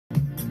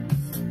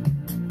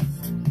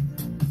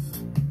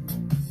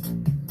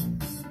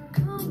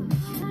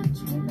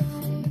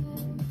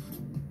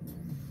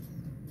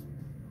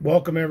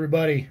Welcome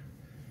everybody.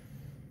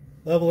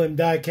 Level M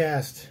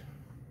Diecast.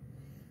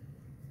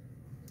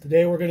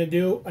 Today we're going to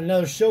do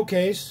another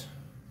showcase.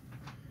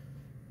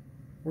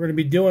 We're going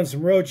to be doing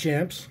some Road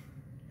Champs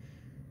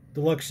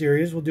Deluxe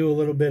Series. We'll do a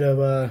little bit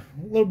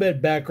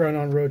of background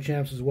on Road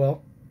Champs as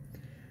well.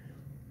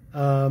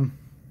 You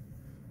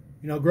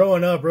know,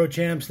 growing up, Road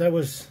Champs, that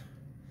was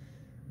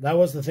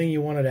the thing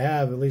you wanted to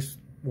have, at least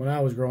when I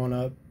was growing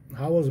up.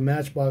 How was a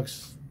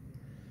Matchbox?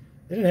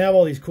 They didn't have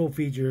all these cool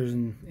features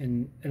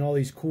and all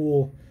these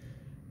cool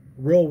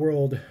real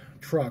world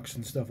trucks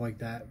and stuff like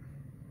that.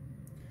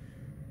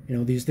 You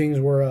know, these things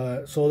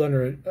were sold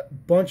under a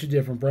bunch of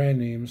different brand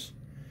names.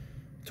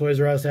 Toys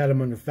R Us had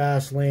them under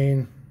Fast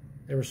Lane.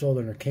 They were sold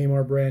under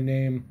Kmart brand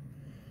name.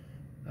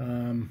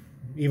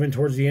 Even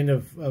towards the end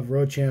of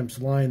Road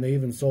Champs line, they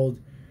even sold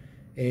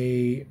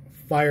a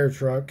fire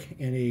truck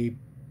and a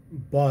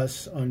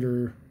bus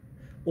under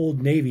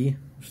Old Navy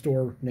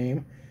store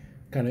name.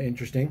 Kind of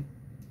interesting.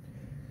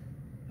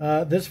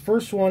 This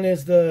first one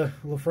is the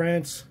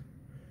LaFrance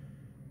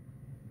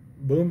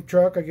boom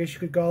truck, I guess you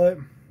could call it.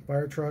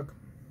 Fire truck.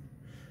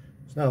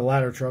 It's not a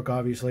ladder truck,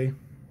 obviously,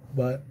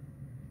 but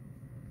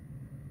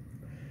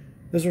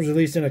this was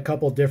released in a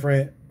couple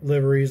different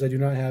liveries. I do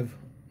not have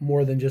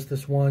more than just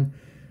this one.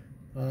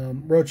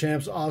 Road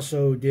Champs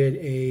also did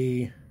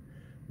a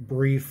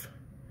brief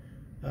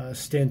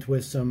stint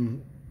with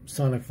some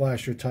Sonic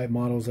Flasher type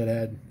models that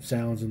had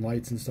sounds and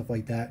lights and stuff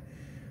like that.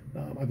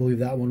 I believe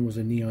that one was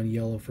a neon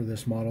yellow for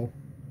this model.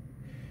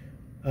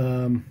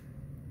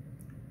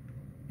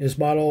 This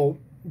model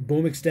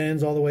boom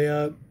extends all the way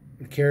up.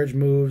 The carriage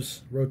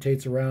moves,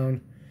 rotates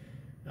around.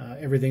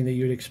 Everything that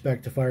you'd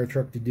expect a fire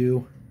truck to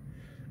do.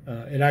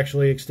 It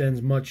actually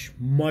extends much,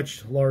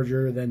 much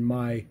larger than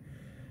my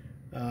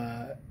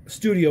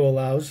studio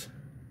allows.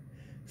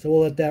 So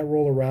we'll let that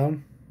roll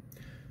around.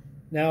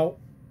 Now,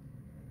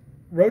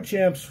 Road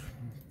Champs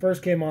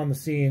first came on the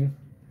scene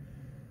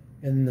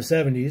in the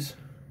 70s.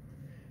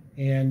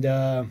 And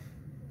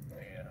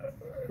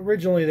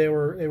originally they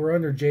were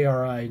under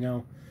JRI.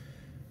 Now,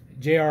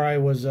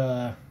 JRI was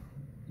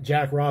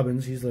Jack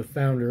Robbins. He's the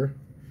founder.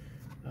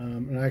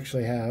 And I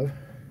actually have,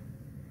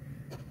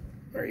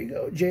 there you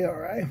go,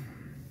 JRI.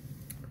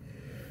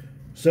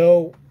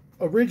 So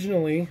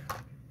originally,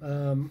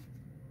 JRI,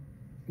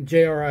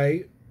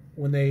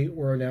 when they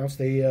were announced,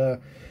 they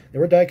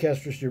were a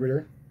diecast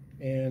distributor,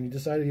 and he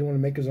decided he wanted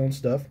to make his own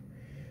stuff.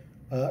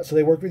 So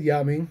they worked with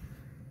Yaming.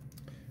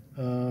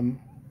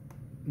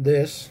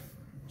 This,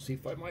 see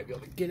if I might be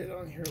able to get it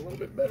on here a little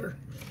bit better.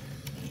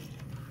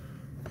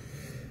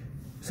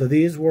 So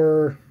these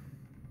were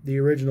the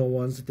original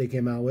ones that they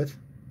came out with.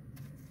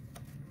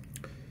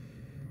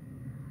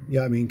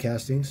 Yaming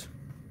castings.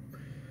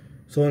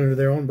 So under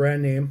their own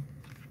brand name.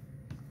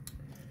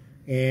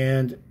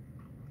 And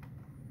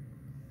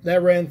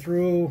that ran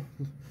through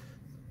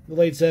the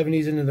late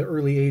 70s into the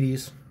early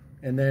 80s.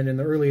 And then in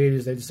the early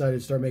 80s they decided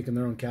to start making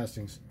their own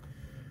castings.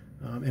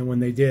 And when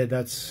they did,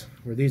 that's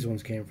where these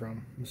ones came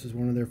from. This is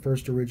one of their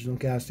first original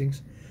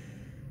castings.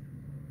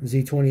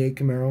 Z28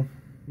 Camaro.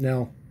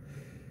 Now,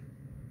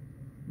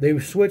 they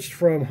switched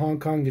from Hong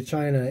Kong to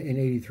China in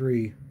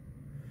 '83.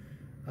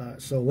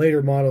 So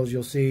later models,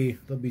 you'll see,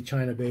 they'll be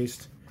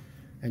China-based.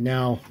 And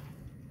now,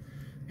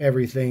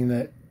 everything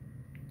that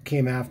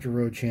came after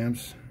Road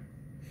Champs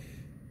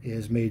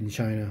is made in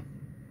China.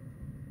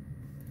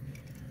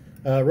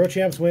 Road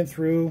Champs went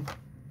through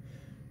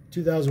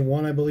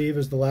 2001, I believe,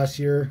 is the last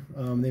year.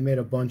 They made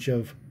a bunch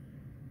of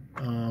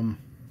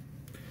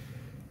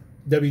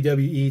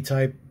WWE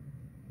type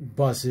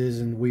buses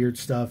and weird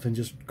stuff and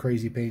just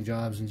crazy paint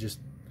jobs and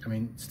just, I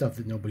mean, stuff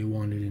that nobody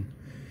wanted. And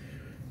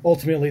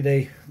ultimately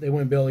they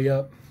went belly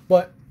up.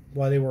 But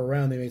while they were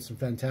around, they made some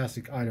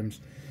fantastic items.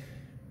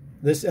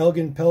 This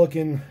Elgin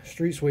Pelican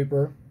Street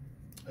Sweeper,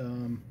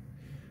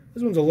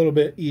 this one's a little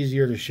bit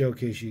easier to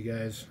showcase you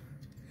guys.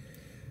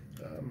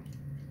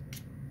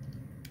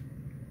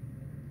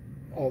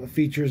 All the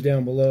features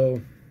down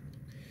below.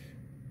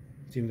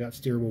 It's even got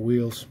steerable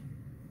wheels.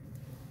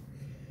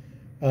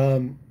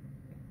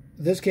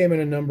 This came in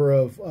a number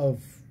of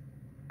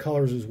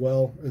colors as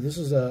well. This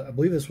is I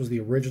believe this was the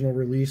original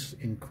release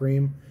in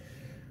cream.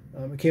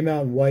 It came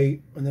out in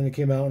white, and then it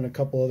came out in a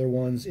couple other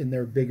ones in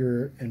their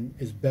bigger and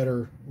is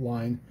better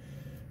line,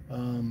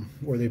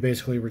 where they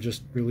basically were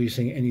just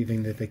releasing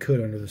anything that they could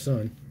under the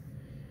sun.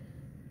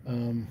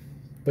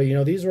 But you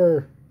know, these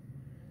were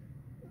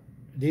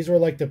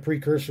like the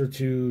precursor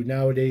to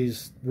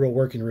nowadays real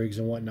working rigs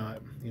and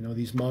whatnot. You know,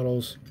 these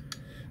models,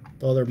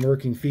 all their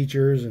working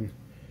features and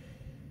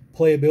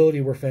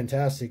playability were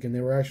fantastic, and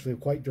they were actually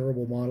quite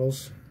durable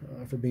models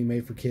for being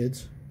made for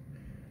kids.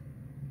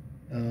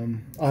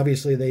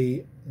 Obviously,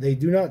 they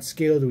do not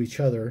scale to each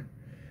other.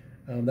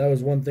 That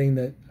was one thing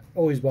that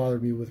always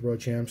bothered me with Road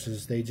Champs,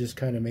 is they just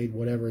kind of made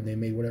whatever, and they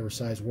made whatever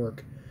size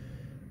work.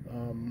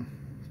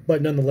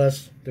 But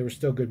nonetheless, they were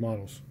still good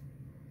models.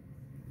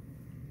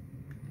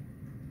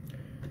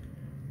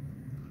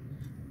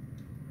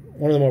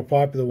 One of the more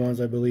popular ones,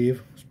 I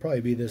believe, would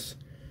probably be this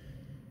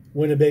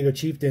Winnebago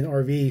Chieftain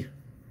RV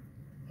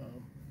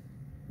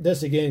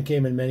this again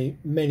came in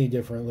many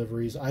different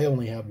liveries. I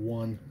only have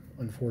one,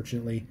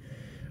 unfortunately.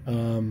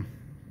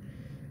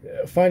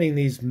 Finding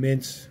these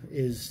mints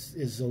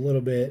is a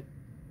little bit,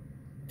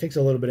 takes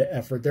a little bit of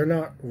effort. They're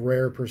not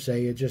rare per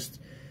se. It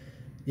just,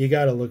 you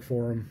got to look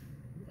for them.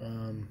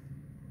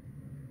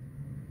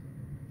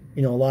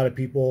 You know, a lot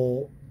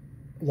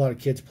of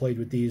kids played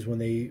with these when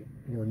they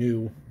were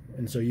new,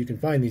 and so you can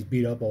find these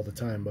beat up all the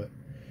time, but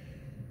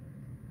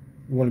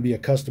you want to be a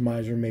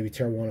customizer, maybe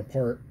tear one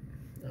apart.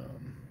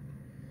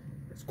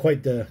 It's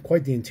quite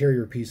the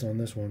interior piece on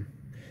this one.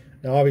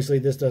 Now, obviously,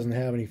 this doesn't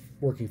have any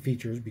working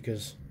features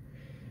because,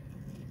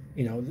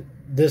 you know,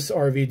 this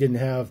RV didn't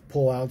have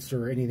pullouts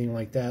or anything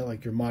like that,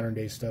 like your modern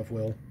day stuff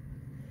will.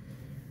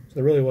 So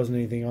there really wasn't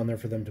anything on there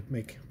for them to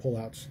make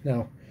pullouts.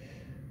 Now,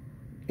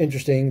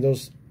 interesting,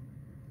 those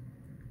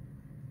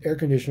air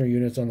conditioner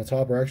units on the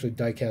top are actually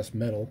die-cast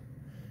metal,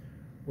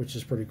 which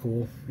is pretty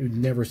cool. You'd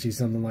never see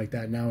something like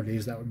that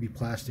nowadays. That would be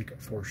plastic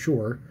for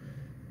sure.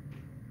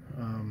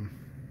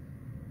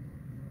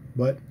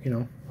 But, you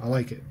know, I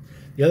like it.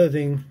 The other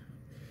thing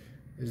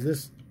is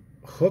this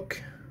hook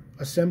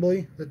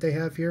assembly that they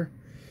have here.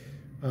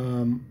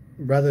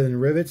 Rather than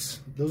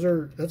rivets,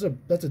 that's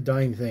a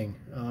dying thing.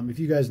 If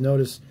you guys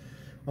notice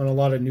on a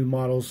lot of new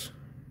models,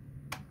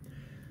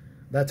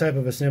 that type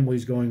of assembly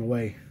is going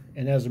away.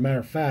 And as a matter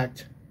of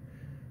fact,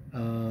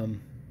 the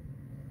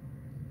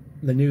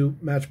new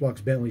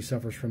Matchbox Bentley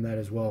suffers from that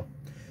as well,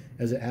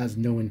 as it has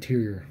no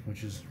interior,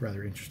 which is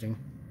rather interesting.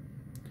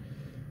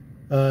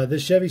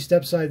 This Chevy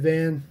step-side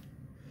van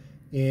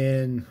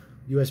in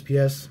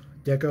USPS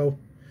deco.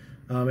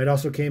 It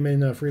also came in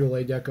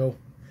Frito-Lay deco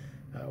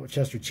with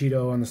Chester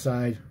Cheeto on the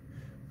side.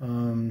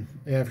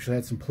 They actually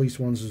had some police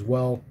ones as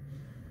well.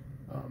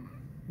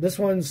 This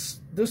one's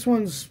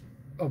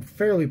a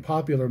fairly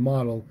popular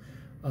model.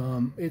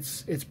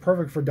 It's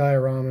perfect for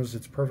dioramas.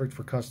 It's perfect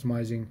for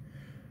customizing.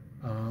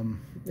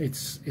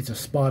 It's a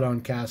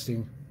spot-on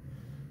casting.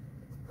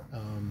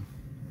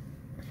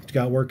 It's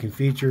got working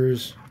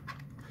features.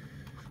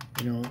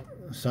 You know,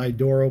 the side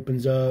door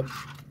opens up,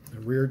 the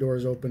rear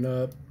doors open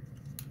up.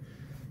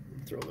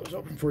 Throw those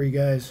open for you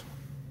guys.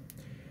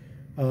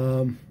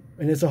 And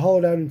it's a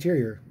hollowed out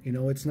interior. You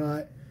know, it's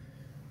not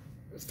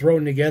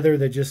thrown together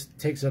that just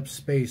takes up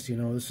space. You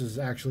know, this is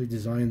actually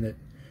designed that,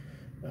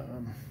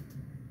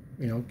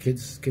 you know,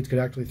 kids could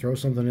actually throw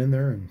something in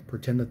there and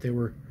pretend that they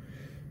were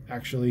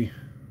actually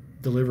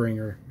delivering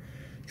or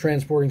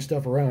transporting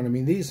stuff around. I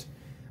mean,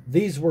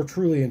 these were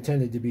truly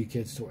intended to be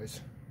kids'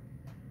 toys.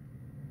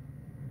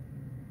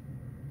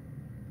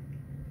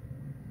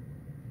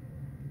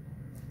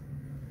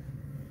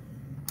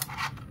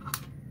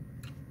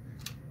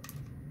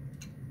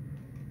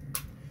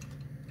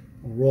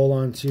 We'll roll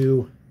on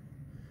to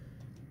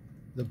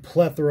the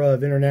plethora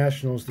of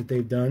internationals that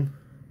they've done.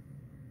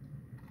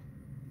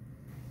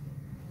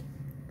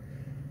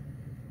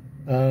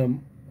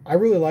 I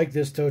really like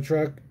this tow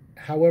truck.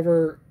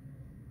 However,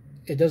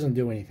 it doesn't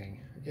do anything.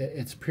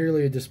 It's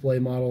purely a display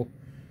model,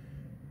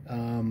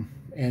 and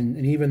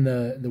even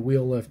the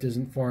wheel lift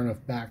isn't far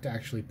enough back to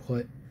actually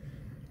put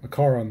a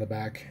car on the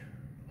back,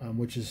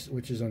 which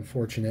is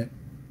unfortunate.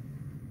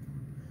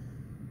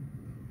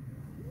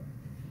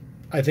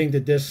 I think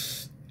that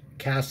this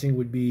casting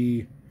would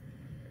be,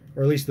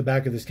 or at least the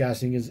back of this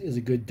casting is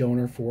a good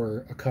donor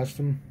for a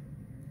custom.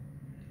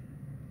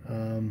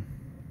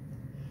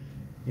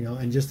 You know,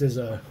 and just as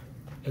a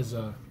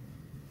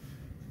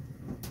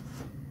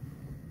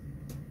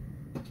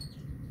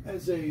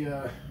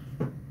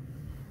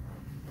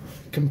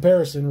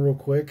comparison real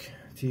quick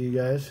to you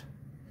guys,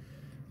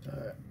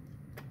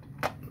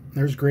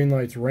 there's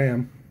Greenlight's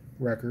Ram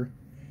wrecker.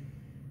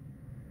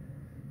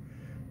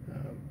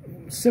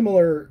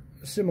 Similar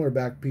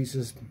back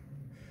pieces,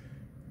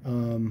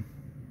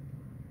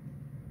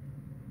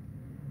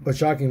 but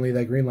shockingly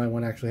that Greenlight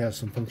one actually has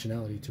some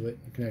functionality to it.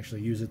 You can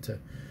actually use it to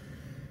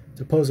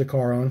pose a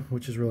car on,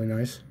 which is really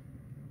nice.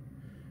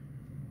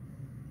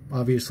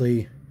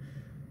 Obviously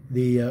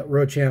the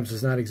Road Champs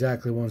is not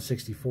exactly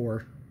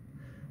 1/64,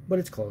 but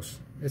it's close.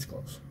 It's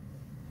close.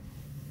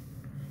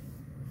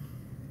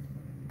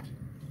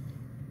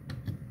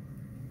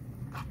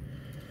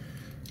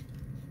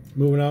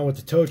 Moving on with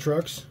the tow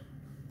trucks.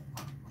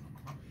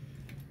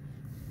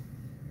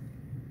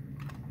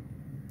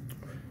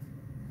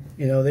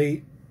 You know,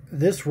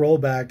 this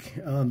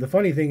rollback, the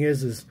funny thing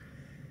is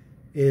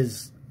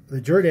the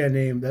Jordan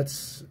name,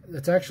 that's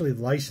actually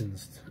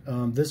licensed.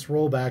 This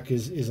rollback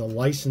is a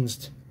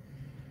licensed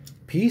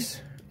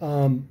piece,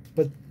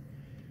 but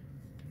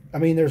I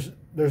mean,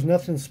 there's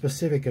nothing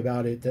specific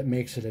about it that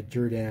makes it a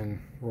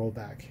Jordan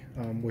rollback,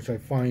 which I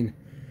find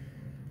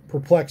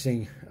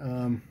perplexing.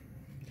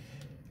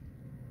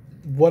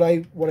 What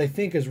I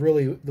think is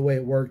really the way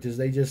it worked is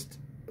they just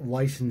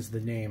licensed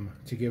the name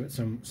to give it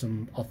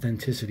some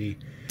authenticity,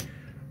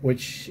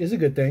 which is a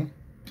good thing.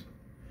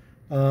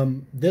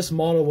 This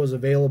model was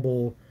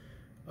available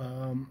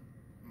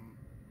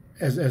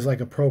as like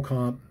a pro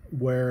comp,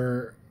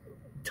 where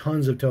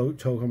tons of tow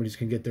companies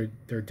can get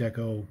their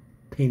deco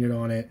painted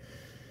on it.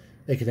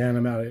 They could hand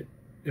them out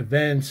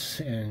events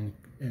and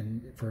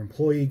for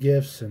employee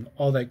gifts and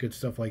all that good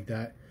stuff like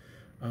that.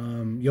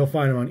 You'll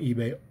find them on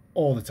eBay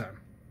all the time,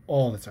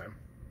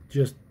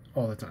 just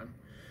all the time.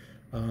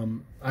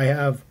 I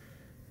have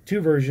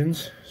two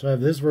versions. So I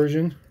have this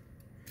version,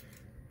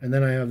 and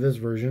then I have this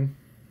version.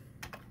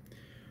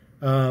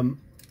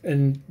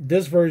 And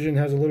this version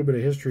has a little bit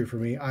of history for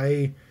me.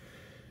 I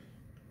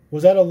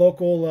was at a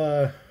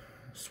local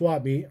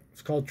swap meet.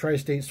 It's called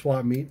Tri-State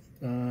Swap Meet.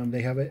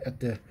 They have it at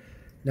the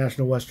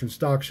National Western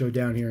Stock Show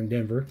down here in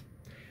Denver.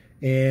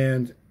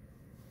 And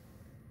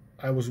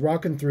I was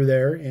walking through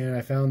there, and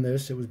I found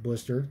this. It was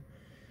blistered.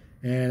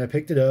 And I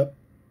picked it up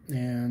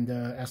and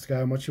asked the guy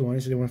how much he wanted.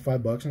 He said he wanted $5.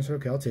 And I said,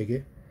 okay, I'll take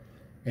it.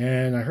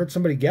 And I heard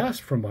somebody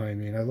gasp from behind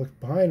me. And I looked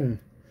behind, and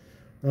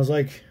I was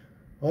like,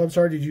 oh, I'm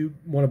sorry, did you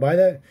want to buy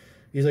that?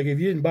 He's like, if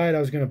you didn't buy it, I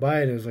was going to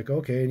buy it. I was like,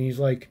 okay. And he's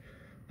like,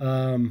 you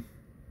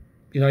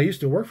know, I used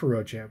to work for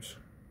Road Champs.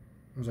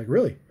 I was like,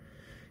 really?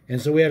 And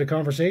so we had a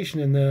conversation,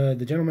 and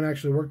the gentleman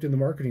actually worked in the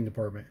marketing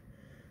department.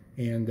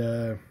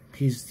 And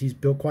he's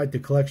built quite the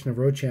collection of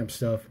Road Champs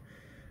stuff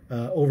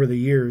over the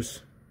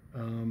years,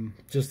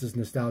 just as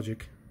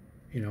nostalgic,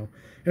 you know.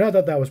 And I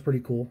thought that was pretty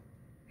cool,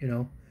 you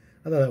know.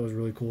 I thought that was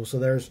really cool. So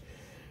there's,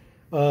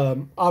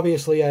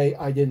 obviously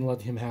I didn't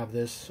let him have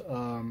this,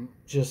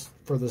 just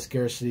for the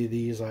scarcity of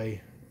these.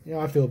 I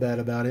feel bad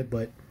about it,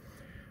 but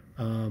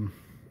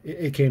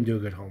it came to a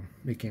good home.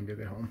 It came to a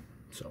good home.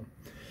 So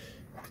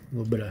a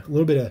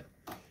little bit of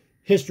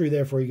history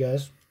there for you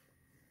guys.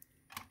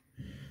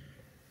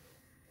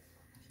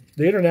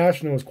 The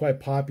International was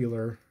quite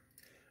popular.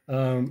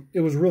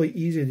 It was really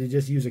easy to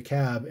just use a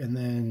cab and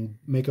then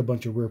make a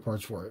bunch of rear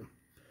parts for it.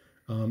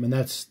 And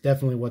that's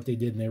definitely what they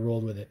did, and they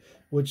rolled with it,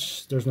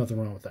 which there's nothing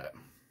wrong with that.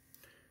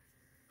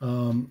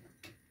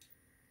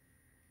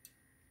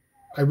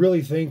 I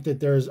really think that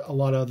there's a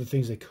lot of other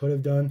things they could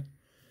have done.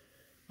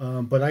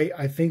 But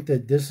I think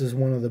that this is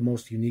one of the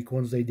most unique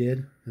ones they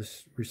did,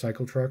 this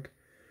recycle truck.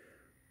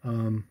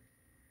 And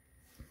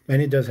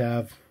it does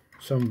have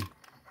some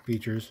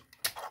features.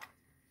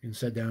 You can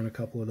set down a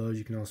couple of those.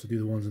 You can also do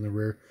the ones in the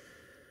rear.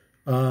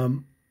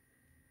 You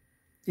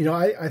know,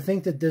 I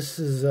think that this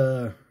is,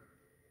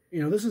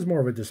 you know, this is more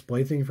of a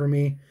display thing for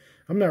me.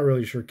 I'm not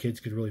really sure kids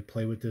could really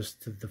play with this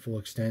to the full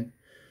extent.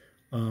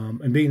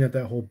 And being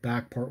that whole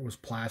back part was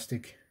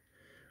plastic,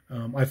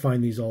 I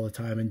find these all the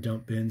time in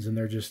dump bins, and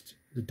they're just,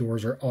 the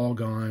doors are all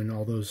gone.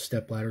 All those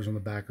step ladders on the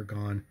back are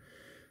gone.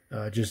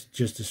 Just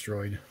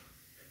destroyed.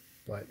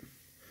 But,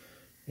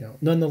 you know,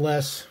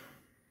 nonetheless,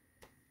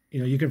 you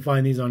know, you can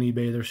find these on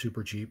eBay. They're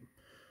super cheap.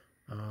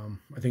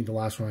 I think the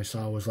last one I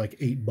saw was like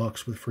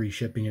 $8 with free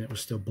shipping, and it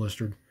was still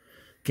blistered.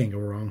 Can't go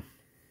wrong.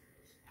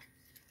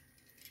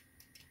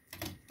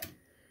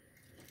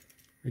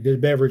 They did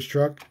a beverage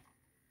truck.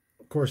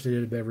 Of course they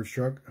did a beverage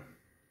truck.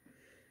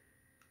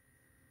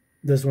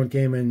 This one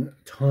came in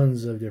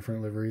tons of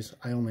different liveries.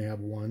 I only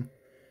have one.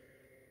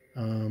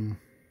 You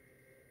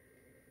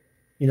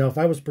know, if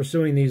I was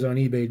pursuing these on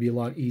eBay, it'd be a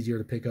lot easier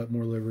to pick up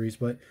more liveries.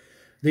 But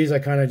these I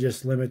kind of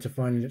just limit to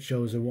finding at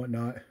shows and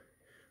whatnot.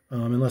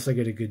 Unless I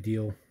get a good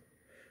deal.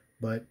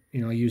 But, you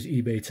know, I use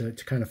eBay to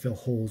kind of fill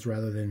holes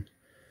rather than,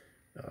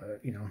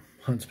 you know,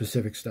 hunt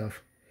specific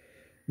stuff.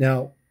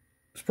 Now,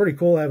 it's pretty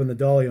cool having the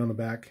dolly on the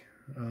back.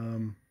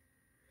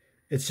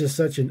 It's just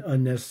such an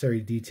unnecessary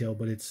detail,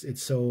 but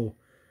it's so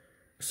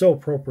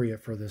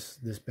appropriate for this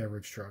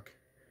beverage truck.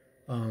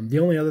 The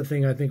only other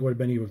thing I think would have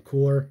been even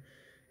cooler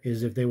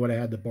is if they would have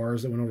had the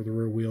bars that went over the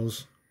rear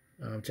wheels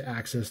to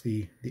access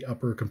the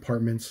upper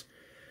compartments.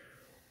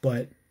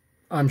 But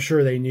I'm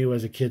sure they knew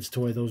as a kid's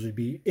toy those would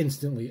be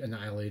instantly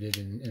annihilated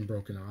and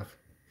broken off.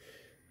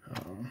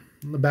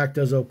 The back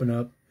does open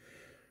up.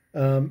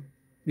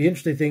 The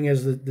interesting thing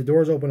is that the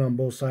doors open on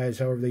both sides.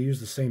 However, they use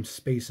the same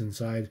space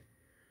inside.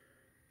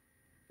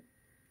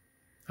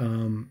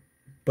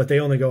 But they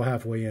only go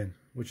halfway in,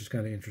 which is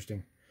kind of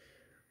interesting.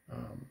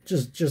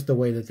 Just the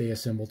way that they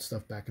assembled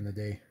stuff back in the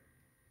day.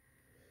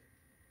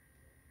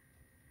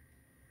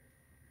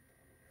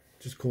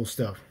 Just cool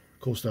stuff.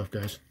 Cool stuff,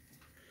 guys.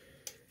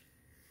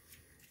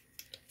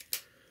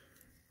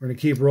 We're going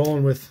to keep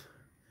rolling with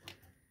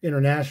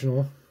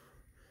International.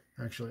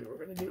 Actually,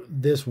 we're going to do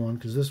this one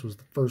because this was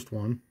the first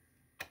one.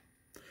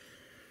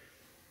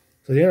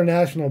 So the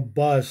International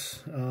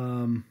bus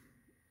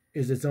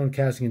is its own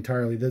casting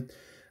entirely.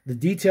 The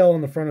detail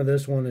on the front of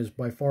this one is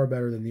by far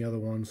better than the other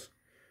ones.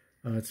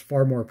 It's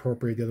far more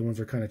appropriate. The other ones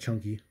are kind of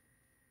chunky.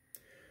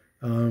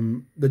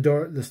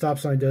 The stop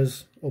sign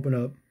does open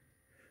up.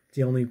 It's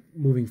the only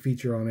moving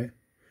feature on it.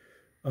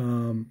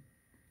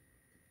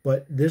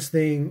 But this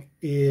thing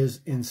is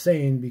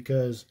insane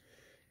because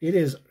it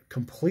is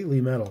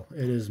completely metal.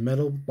 It is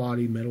metal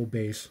body, metal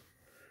base.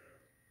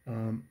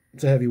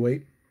 It's a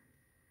heavyweight.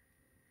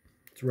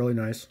 It's really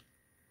nice.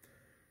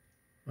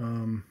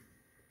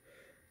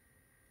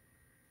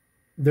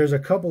 There's a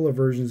couple of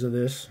versions of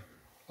this.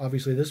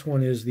 Obviously, this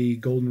one is the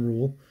Golden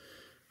Rule.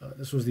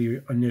 This was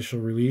the initial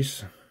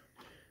release.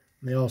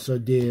 They also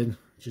did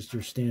just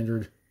your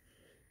standard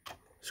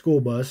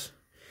school bus.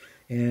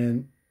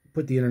 And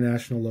put the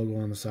international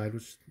logo on the side,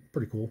 which is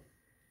pretty cool.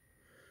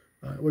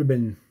 It would have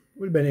been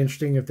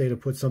interesting if they'd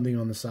have put something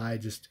on the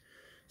side, just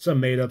some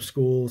made up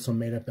school, some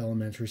made up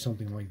elementary,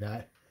 something like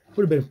that.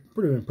 Would have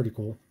been pretty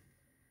cool.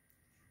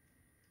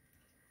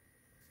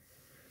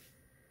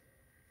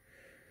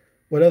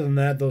 But other than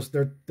that,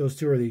 those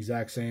two are the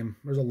exact same.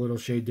 There's a little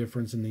shade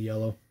difference in the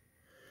yellow.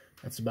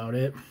 That's about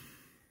it.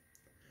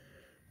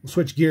 We'll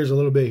switch gears a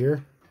little bit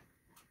here.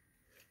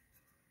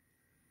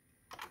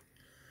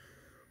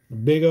 The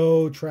big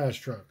old trash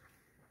truck.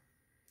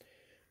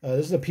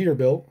 This is a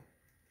Peterbilt,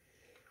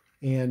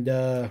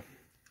 and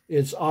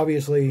it's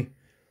obviously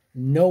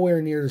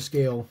nowhere near the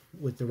scale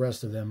with the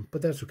rest of them,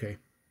 but that's okay.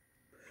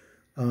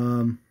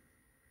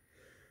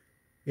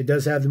 It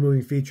does have the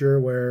moving feature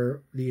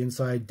where the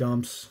inside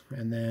dumps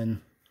and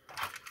then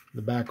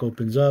the back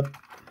opens up.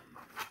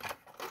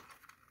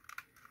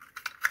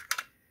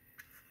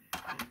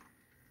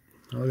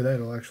 Oh, look at that,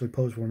 it'll actually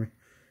pose for me.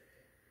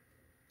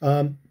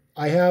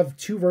 I have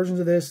two versions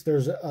of this.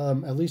 There's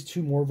at least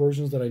two more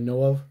versions that I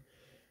know of.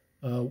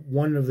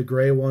 One of the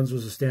gray ones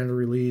was a standard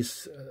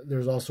release.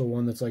 There's also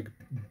one that's like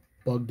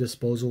bug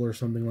disposal or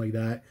something like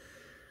that.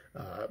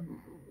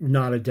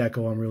 Not a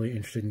deco I'm really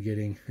interested in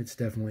getting. It's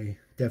definitely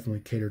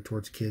catered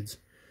towards kids.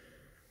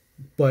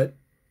 But,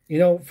 you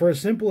know, for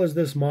as simple as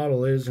this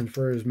model is and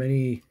for as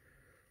many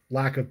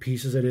lack of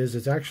pieces it is,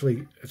 it's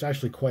actually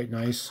quite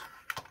nice.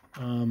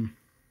 I'm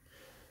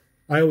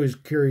always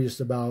curious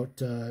about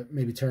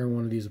maybe tearing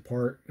one of these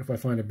apart if I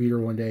find a beater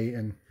one day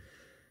and,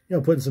 you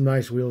know, putting some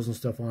nice wheels and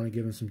stuff on it,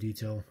 giving some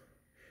detail.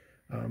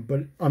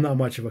 But I'm not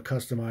much of a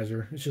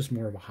customizer. It's just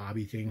more of a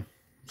hobby thing.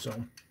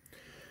 So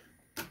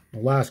the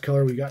last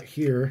color we got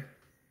here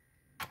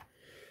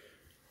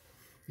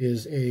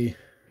is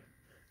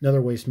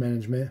another Waste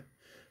Management.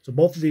 So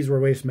both of these were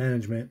Waste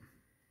Management.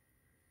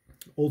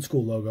 Old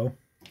school logo.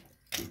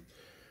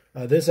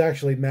 This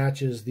actually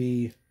matches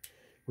the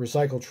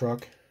recycle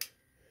truck.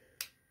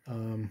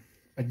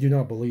 I do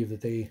not believe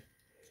that they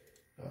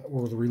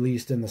were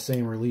released in the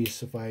same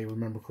release. If I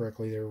remember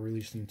correctly, they were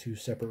released in two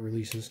separate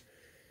releases.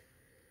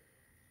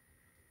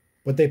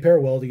 But they pair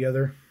well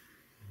together.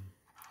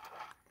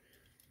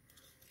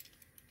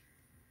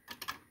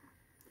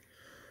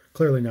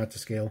 Clearly not to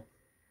scale.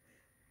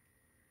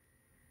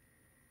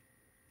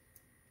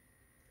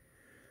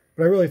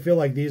 But I really feel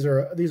like these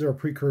are a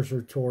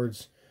precursor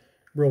towards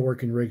real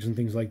working rigs and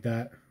things like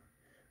that.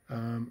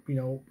 You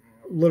know,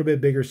 a little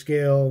bit bigger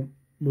scale,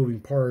 moving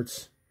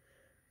parts,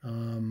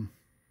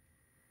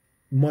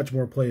 much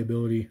more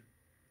playability,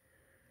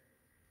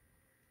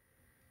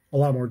 a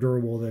lot more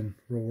durable than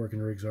real working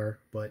rigs are.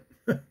 But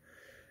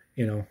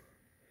you know,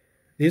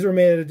 these were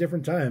made at a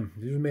different time.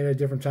 These were made at a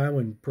different time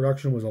when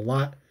production was a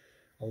lot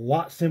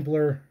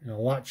simpler and a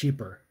lot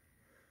cheaper.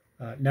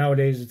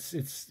 Nowadays,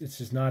 it's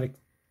just not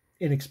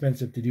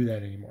inexpensive to do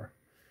that anymore.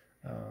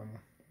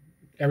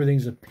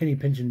 Everything's a penny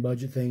pinching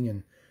budget thing,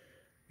 and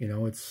you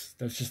know, that's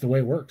just the way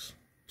it works.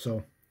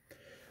 So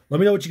let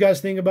me know what you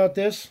guys think about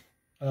this.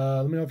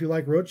 Let me know if you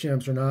like Road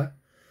Champs or not.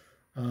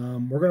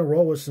 We're gonna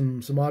roll with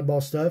some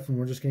oddball stuff, and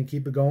we're just gonna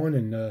keep it going,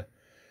 and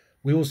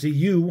we will see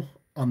you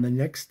on the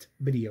next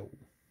video.